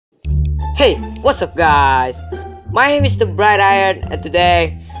Hey, what's up guys? My name is TheBrightIron and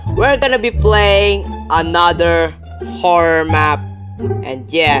today we're gonna be playing another horror map. And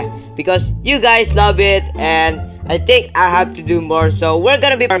yeah, because you guys love it and I think I have to do more, so we're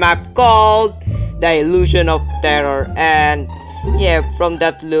gonna be a map called The Illusion of Terror. And yeah, from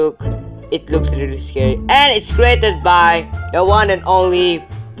that look, it looks really scary. And it's created by the one and only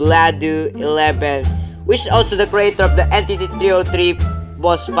Bladu11, which is also the creator of the Entity 303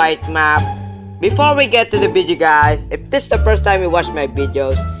 boss fight map. Before we get to the video guys, if this is the first time you watch my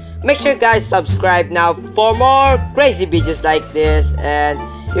videos, make sure guys subscribe now for more crazy videos like this, and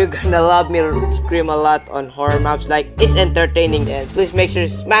you're gonna love me scream a lot on horror maps. Like, it's entertaining. And please make sure to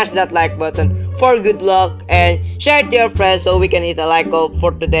smash that like button for good luck and share it to your friends so we can hit a like goal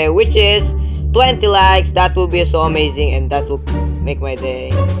for today, which is 20 likes. That will be so amazing and that will make my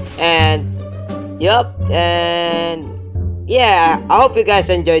day. And yup, and yeah, I hope you guys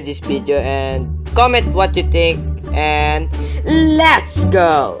enjoyed this video and comment what you think, and let's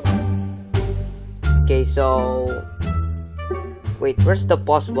go. Okay, so wait, where's the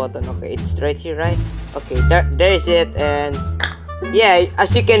pause button? Okay, it's right here, right? Okay, there is it. And yeah,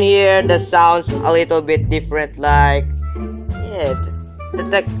 as you can hear, the sounds a little bit different. Like, yeah,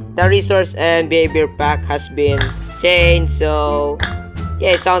 the resource and behavior pack has been changed, so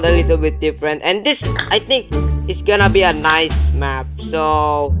yeah, it sounds a little bit different. And this, I think, it's gonna be a nice map.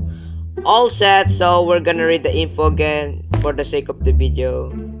 So all set, so we're gonna read the info again for the sake of the video.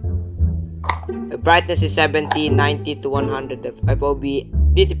 The brightness is 70, 90 to 100. The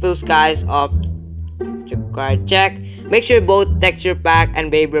FOV, beautiful skies of check. Make sure both texture pack and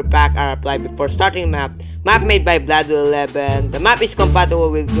behavior pack are applied before starting map. Map made by Bladu11. The map is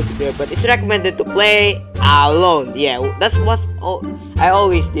compatible with multiplayer, but it's recommended to play alone. Yeah, that's what I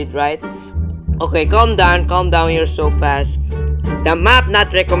always did, right? Okay, calm down, you're so fast. The map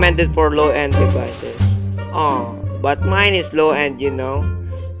not recommended for low-end devices. Oh, but mine is low-end, you know.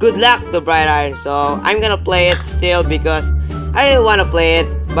 Good luck to TheBrightIron. So I'm gonna play it still because I really wanna play it,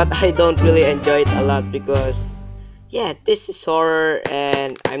 but I don't really enjoy it a lot because yeah, this is horror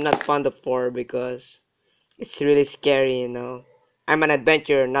and I'm not fond of horror because it's really scary, you know. I'm an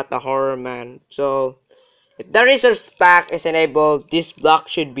adventurer, not a horror man. So if the resource pack is enabled, this block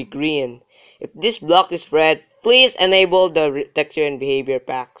should be green. If this block is red, please enable the texture and behavior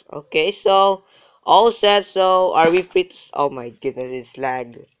packs. Okay, so all set. So are we free to... Oh my goodness, it's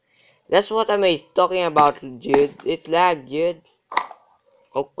lag. That's what I'm talking about, dude. It's lag, dude.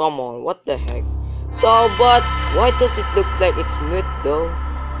 Oh, come on. What the heck? So, but why does it look like it's mute though?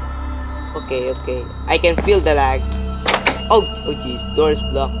 Okay. I can feel the lag. Oh jeez. Door is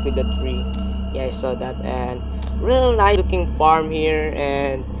blocked with the tree. Yeah, I saw that. And real nice looking farm here.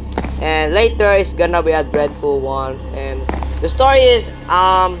 And later it's gonna be a dreadful one. And the story is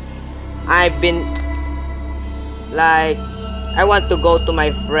I've been like, I want to go to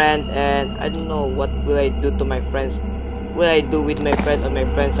my friend and I don't know what will I do to my friends. Will I do with my friend on my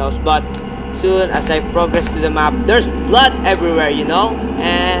friend's house? But soon as I progress to the map, there's blood everywhere, you know.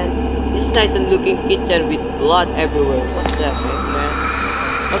 And this nice looking kitchen with blood everywhere. What the heck, man?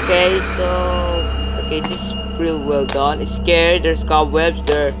 Okay, so this is real well done. It's scary. There's cobwebs.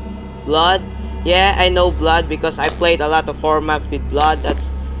 There's blood. Yeah, I know blood because I played a lot of horror maps with blood. That's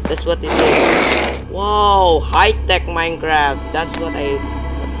what it is. Wow, high-tech Minecraft. That's what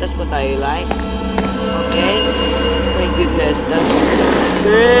I like. Okay. My goodness, that's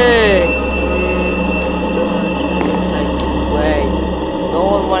big. Gosh, I just like this place. No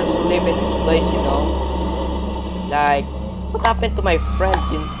one wants to live in this place, you know. Like, what happened to my friend?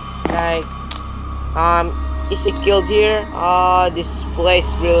 Like, is he killed here? This place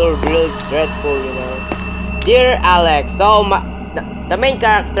real dreadful, you know. Dear Alex, so the main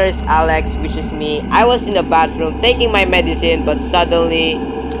character is Alex, which is me. I was in the bathroom taking my medicine, but suddenly...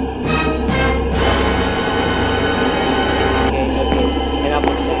 Okay, enough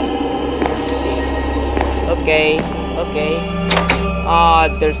of that. Okay.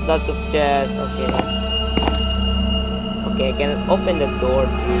 There's lots of chests. Okay, I can open the door.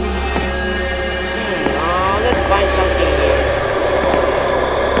 Let's find something here.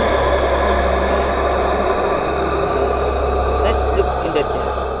 Let's look in the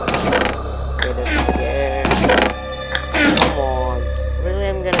chest. Okay, that's there. Come on. Really,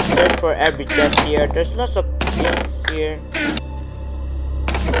 I'm gonna search for every chest here. There's lots of chests here.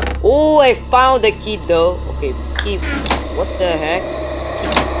 Oh, I found the key though. Okay, key. What the heck?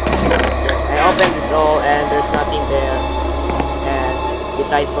 Yes, I opened this all and there's nothing there. And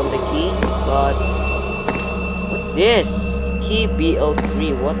aside from the key, but what's this? Key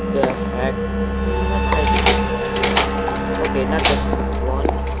BL3. What the heck? Okay, not the one.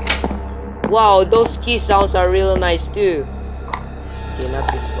 Wow, those key sounds are real nice too. Okay, not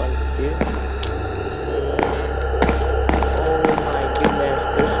this one too. Oh my goodness,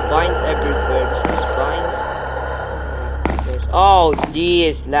 there's vines everywhere. There's vines. Oh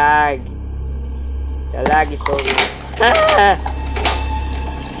geez, lag. The lag is so real. Oh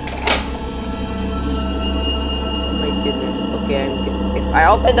my goodness. Okay, I'm good. If I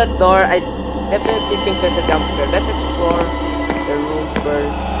open the door, I definitely think there's a jump scare. Let's explore the room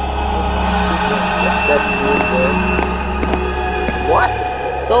first. What's that room there? What?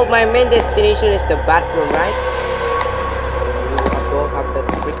 So my main destination is the bathroom, right? I don't have that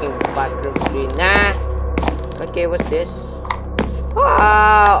freaking bathroom screen. Nah. Okay, what's this?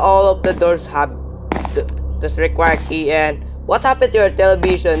 Ah, all of the doors have this require key. And what happened to your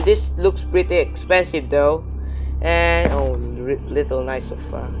television? This looks pretty expensive though. And oh, little nice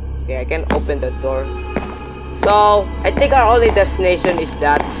sofa. Okay, I can open the door. So I think our only destination is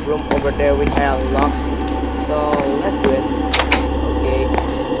that room over there, which I unlocked. So let's do it.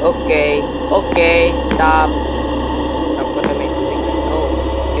 Okay, stop. What am I doing? Oh,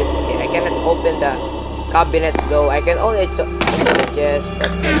 good. Okay, I cannot open the cabinets though. I can only open the chest, but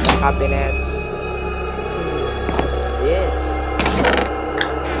the cabinets. Yes.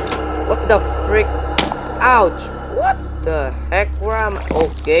 What the frick? Ouch! What the heck? Where am I?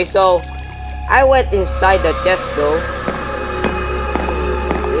 Okay, so I went inside the chest though.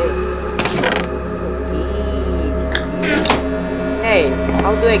 Hey,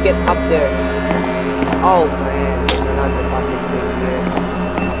 how do I get up there? Oh man, there's another passage thing here.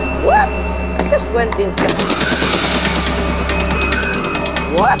 What? I just went inside.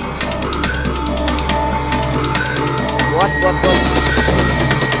 What?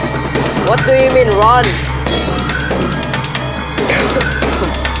 What do you mean run?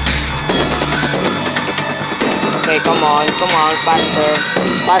 Okay, come on,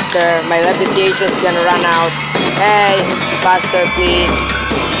 faster, my levitation's gonna run out. Hey, faster please.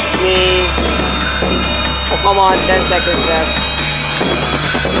 Oh come on, 10 seconds left.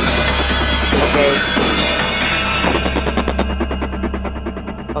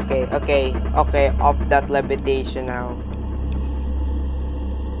 Okay, off that levitation now.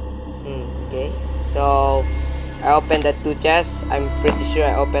 Okay, so I opened the 2 chests. I'm pretty sure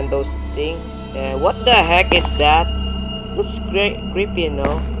I opened those things. What the heck is that? Looks creepy, you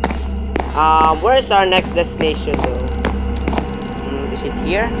know. Where is our next destination though? Is it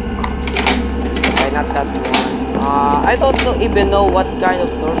here? Okay, not that one. I don't even know what kind of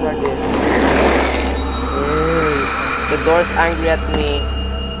doors are these. The door's angry at me.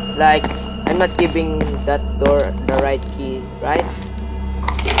 Like, I'm not giving that door the right key, right?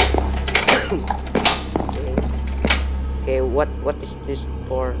 Okay, what is this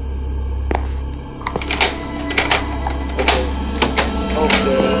for?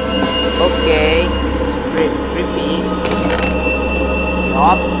 Okay, this is creepy.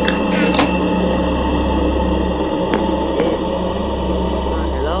 Yup.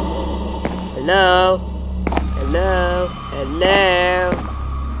 Hello.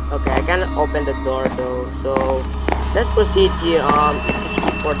 Okay, I cannot open the door though, so let's proceed here. Is this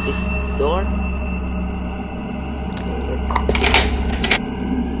key for this door?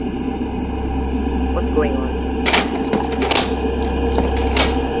 What's going on?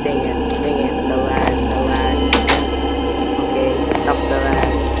 Dang it, the lag. Okay, stop the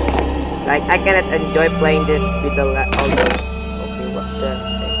lag. Like, I cannot enjoy playing this with the lag. Okay, what the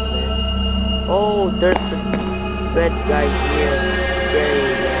heck, man? Oh, there's a red guy here. Scary,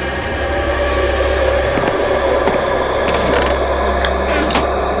 man.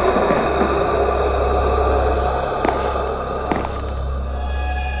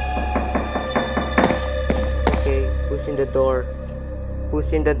 Okay, who's in the door?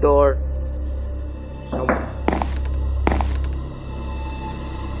 Who's in the door? Someone.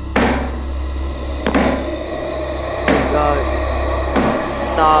 Oh God.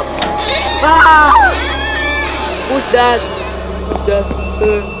 Stop. Ah! Who's that? Stop.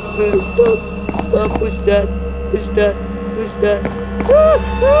 Who's that?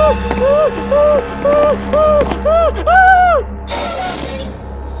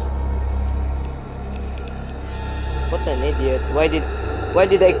 What an idiot. Why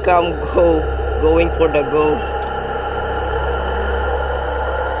did I going for the ghost?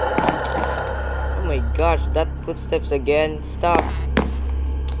 Oh my gosh, that footsteps again. Stop.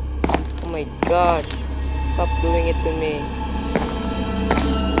 Oh my gosh. Stop doing it to me.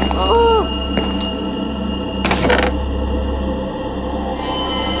 Oh!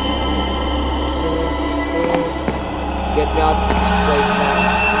 Get me out of this place now.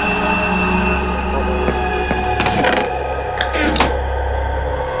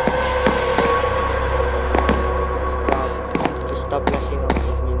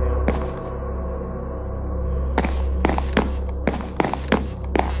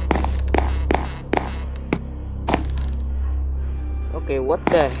 Okay, what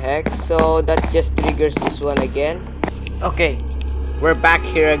the heck? So that just triggers this one again. Okay, we're back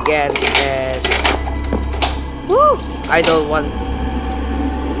here again, and woo! I don't want.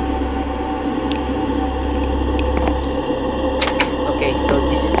 Okay, so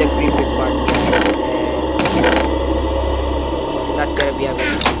this is the creepy part, guys, and it's not gonna be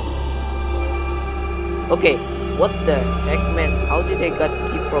amazing. Okay, what the heck, man? How did I got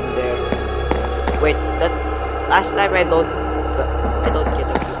key from there? Wait, that last time I don't get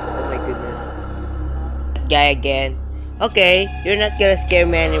a key. Oh my goodness. That guy again. Okay, you're not gonna scare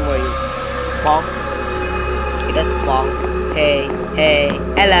me anymore, you punk. You got punk. Hey,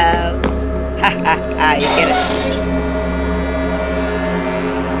 hello. Ha ha ha, you get it.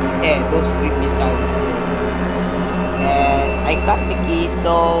 Yeah, those creepy sounds. And I got the key,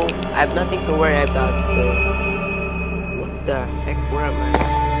 so I have nothing to worry about. So, what the heck? Where am I?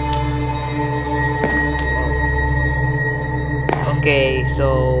 Wow. Okay,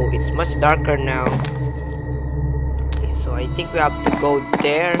 so it's much darker now. Okay, so I think we have to go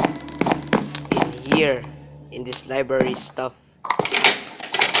there, in here, in this library stuff.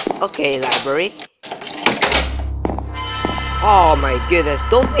 Okay, library. Oh my goodness,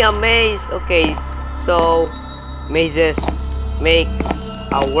 don't be amazed. Okay, so mazes make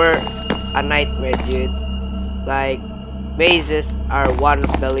a nightmare, dude. Like, mazes are one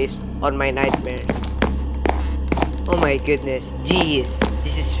of the list on my nightmare. Oh my goodness, jeez,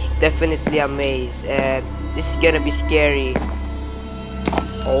 this is definitely a maze, and this is gonna be scary.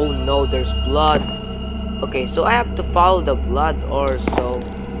 Oh no, there's blood. Okay, so I have to follow the blood or so.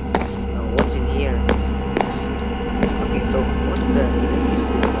 Now, what's in here? Okay, so what the heck is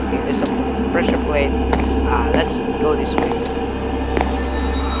this? Okay, there's a pressure plate. Let's go this way.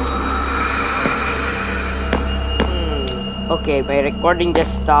 Okay, my recording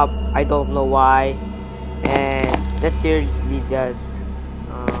just stopped. I don't know why, and that seriously just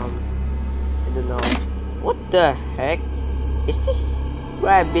I don't know. What the heck? Is this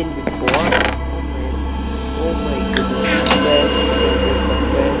where I've been before? Oh my goodness.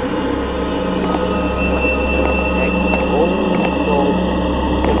 What the heck? Oh, so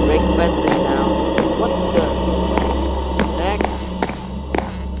the break fences now. What the heck?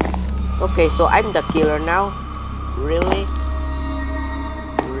 Okay, so I'm the killer now. Really?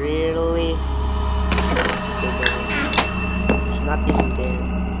 Really? There's nothing there.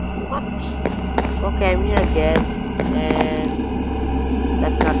 What? Okay, I'm here again, and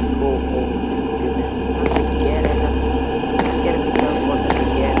that's not cool. Oh my goodness, not again. I'm gonna be teleported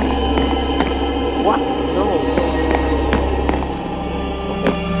again. What? No. Okay,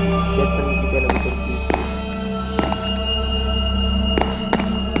 it's definitely gonna be confusing.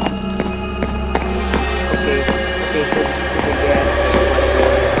 Okay, so this is it again.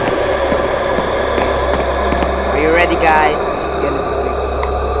 Are you ready, guys? It's gonna be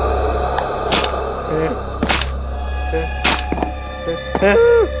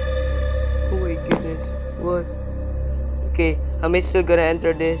oh my goodness, what? Okay, am I still gonna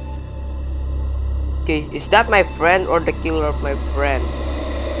enter this? Okay, is that my friend or the killer of my friend?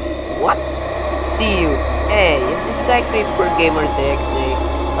 What? See you. Hey, is this like for Gamertag?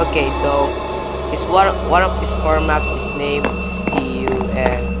 Okay, so it's one of his core maps is named See You,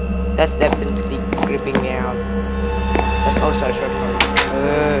 and that's definitely creeping me out. That's also a short form.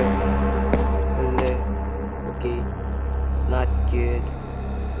 Okay, not good.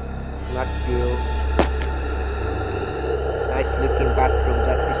 Not good. Nice looking bathroom.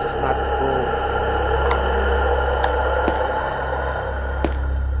 That this is not cool.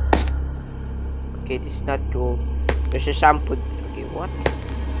 Okay, this is not cool. There's a shampoo. Okay, what?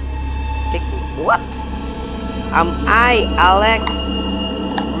 What? Am I Alex?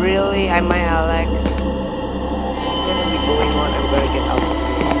 Really? Am I Alex? What's gonna be going on? I'm gonna get out of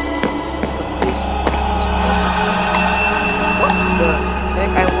here. What the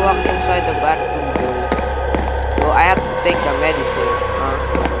heck? I walked inside the bathroom though. So I have to take the medicine, huh?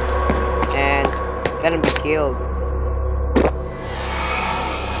 And gonna be killed.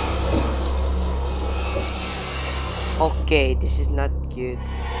 Okay, this is not good.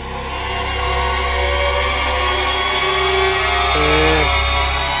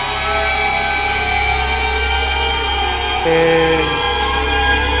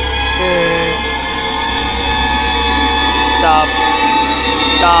 Stop.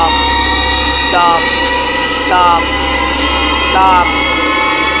 Stop. Stop. Stop. Stop.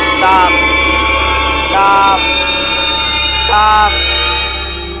 Stop. Stop. Stop.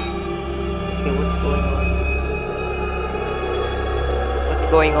 Okay, what's going on? What's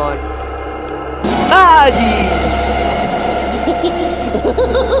going on? Ah, jeez.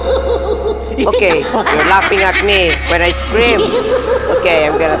 Okay, you're laughing at me when I scream. Okay,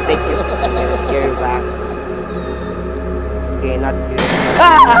 I'm gonna take you. I'm gonna scare you back. Okay, not good.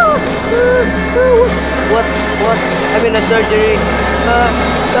 Ah! What? What? I'm in a surgery.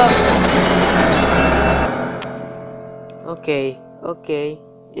 Stop. Okay, okay.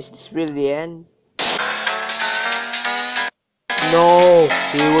 Is this really the end? No,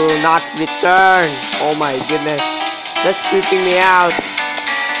 he will not return. Oh my goodness. That's creeping me out.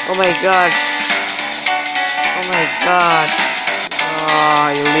 Oh my god. Oh my god.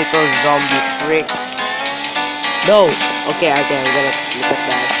 Oh, you little zombie freak. No. Okay, I'm gonna look at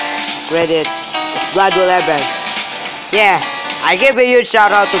that. Credit. It's Blood11. Yeah, I give a huge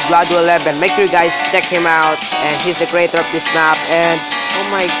shout out to Blood11. Make sure you guys check him out. And he's the creator of this map. And oh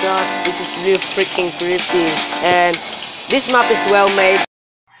my god, this is really freaking creepy. And this map is well made.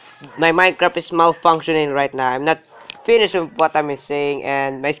 My Minecraft is malfunctioning right now. I'm not finished with what I'm saying.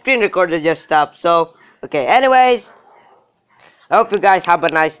 And my screen recorder just stopped. So, okay, anyways. I hope you guys have a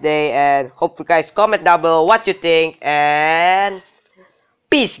nice day. And hope you guys comment down below what you think. And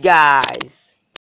peace, guys.